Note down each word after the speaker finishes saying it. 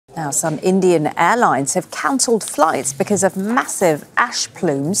Now, some Indian airlines have cancelled flights because of massive ash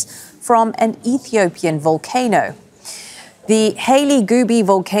plumes from an Ethiopian volcano. The Hayli Gubbi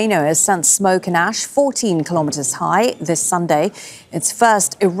volcano has sent smoke and ash 14 kilometres high this Sunday, its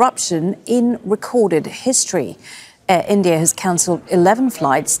first eruption in recorded history. Air India has cancelled 11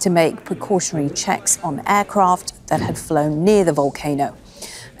 flights to make precautionary checks on aircraft that had flown near the volcano.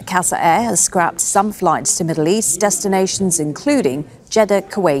 Akasa Air has scrapped some flights to Middle East destinations, including Jeddah,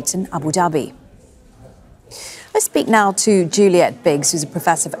 Kuwait and Abu Dhabi. Let's speak now to Juliet Biggs, who's a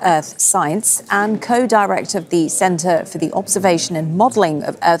professor of earth science and co-director of the Centre for the Observation and Modelling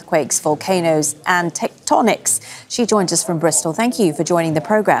of Earthquakes, Volcanoes and Tectonics. She joins us from Bristol. Thank you for joining the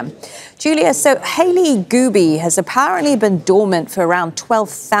programme. Julia, so Hayli Gubbi has apparently been dormant for around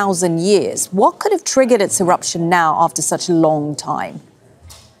 12,000 years. What could have triggered its eruption now after such a long time?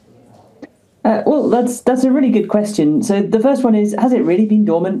 Well, that's a really good question. So the first one is, has it really been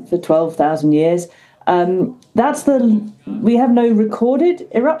dormant for 12,000 years? We have no recorded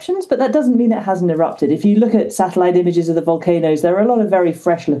eruptions, but that doesn't mean it hasn't erupted. If you look at satellite images of the volcanoes, there are a lot of very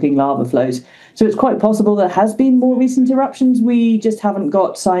fresh-looking lava flows. So it's quite possible there has been more recent eruptions. We just haven't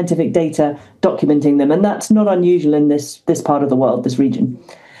got scientific data documenting them, and that's not unusual in this part of the world, this region.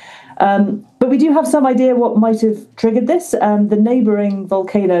 But we do have some idea what might have triggered this. The neighbouring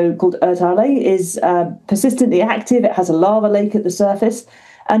volcano called Eruption is persistently active. It has a lava lake at the surface,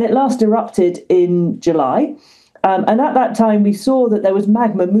 and it last erupted in July. And at that time, we saw that there was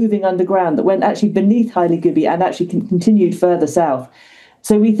magma moving underground that went actually beneath Hayli Gubbi and actually continued further south.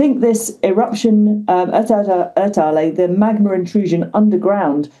 So we think this eruption, the magma intrusion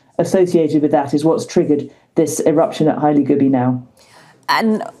underground associated with that is what's triggered this eruption at Hayli Gubbi now.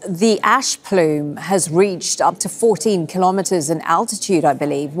 And the ash plume has reached up to 14 kilometres in altitude, I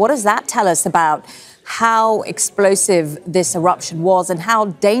believe. What does that tell us about how explosive this eruption was and how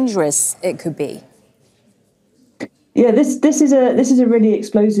dangerous it could be? Yeah, this is a really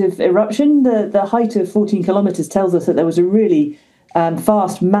explosive eruption. The height of 14 kilometres tells us that there was a really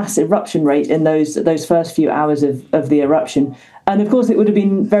fast mass eruption rate in those first few hours of the eruption. And of course, it would have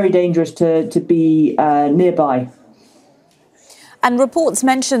been very dangerous to be nearby. And reports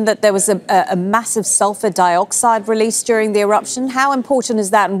mentioned that there was a massive sulfur dioxide released during the eruption. How important is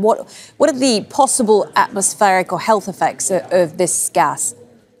that, and what are the possible atmospheric or health effects of this gas?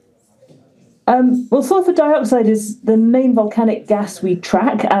 Well, sulfur dioxide is the main volcanic gas we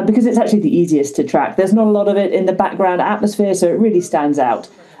track because it's actually the easiest to track. There's not a lot of it in the background atmosphere, so it really stands out.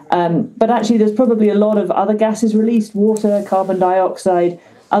 But actually, there's probably a lot of other gases released, water, carbon dioxide,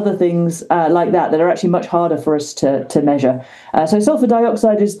 other things like that are actually much harder for us to measure. So sulfur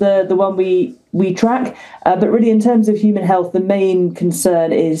dioxide is the one we track, but really in terms of human health, the main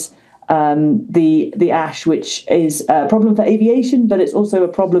concern is the ash, which is a problem for aviation, but it's also a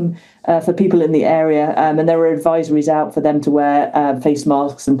problem for people in the area. And there are advisories out for them to wear face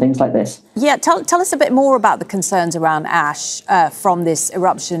masks and things like this. Yeah, tell us a bit more about the concerns around ash from this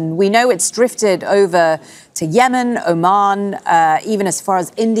eruption. We know it's drifted over to Yemen, Oman, even as far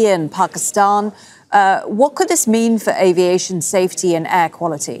as India and Pakistan. What could this mean for aviation safety and air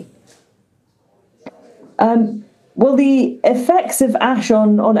quality? Well, the effects of ash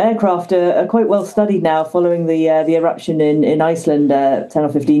on aircraft are quite well studied now following the eruption in Iceland 10 or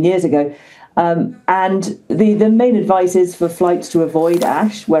 15 years ago. And the main advice is for flights to avoid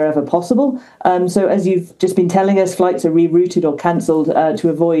ash wherever possible. So as you've just been telling us, flights are rerouted or cancelled to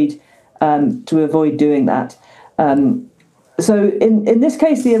avoid doing that. So in this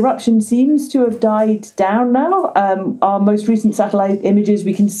case, the eruption seems to have died down now. Our most recent satellite images,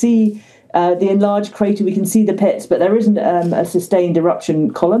 we can see the enlarged crater, we can see the pits, but there isn't a sustained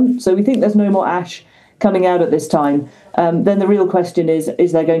eruption column. So we think there's no more ash coming out at this time. Then the real question is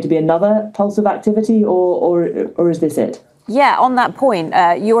there going to be another pulse of activity or is this it? Yeah, on that point,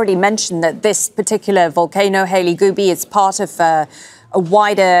 you already mentioned that this particular volcano, Hayli Gubbi, is part of a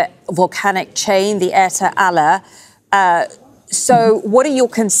wider volcanic chain, the Eruption. So what are your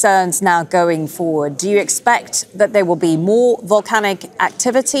concerns now going forward? Do you expect that there will be more volcanic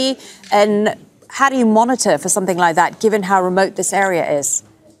activity? And how do you monitor for something like that, given how remote this area is?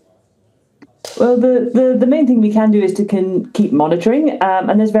 Well, the main thing we can do is to keep monitoring,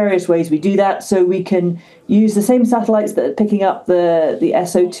 and there's various ways we do that. So we can use the same satellites that are picking up the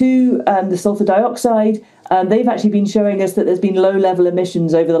SO2 and the sulfur dioxide. They've actually been showing us that there's been low-level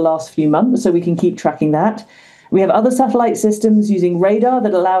emissions over the last few months, so we can keep tracking that. We have other satellite systems using radar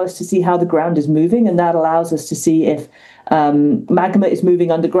that allow us to see how the ground is moving, and that allows us to see if magma is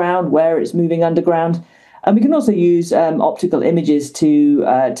moving underground, where it's moving underground. And we can also use optical images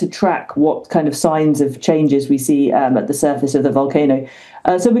to track what kind of signs of changes we see at the surface of the volcano.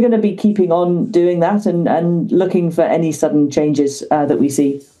 So we're going to be keeping on doing that and looking for any sudden changes that we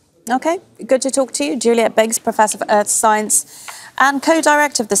see. Okay, good to talk to you. Juliet Biggs, Professor of Earth Science and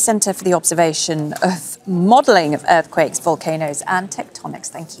co-director of the Centre for the Observation of Modelling of Earthquakes, Volcanoes and Tectonics.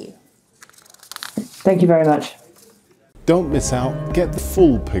 Thank you. Thank you very much. Don't miss out, get the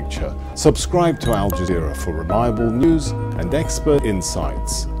full picture. Subscribe to Al Jazeera for reliable news and expert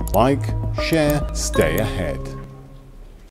insights. Like, share, stay ahead.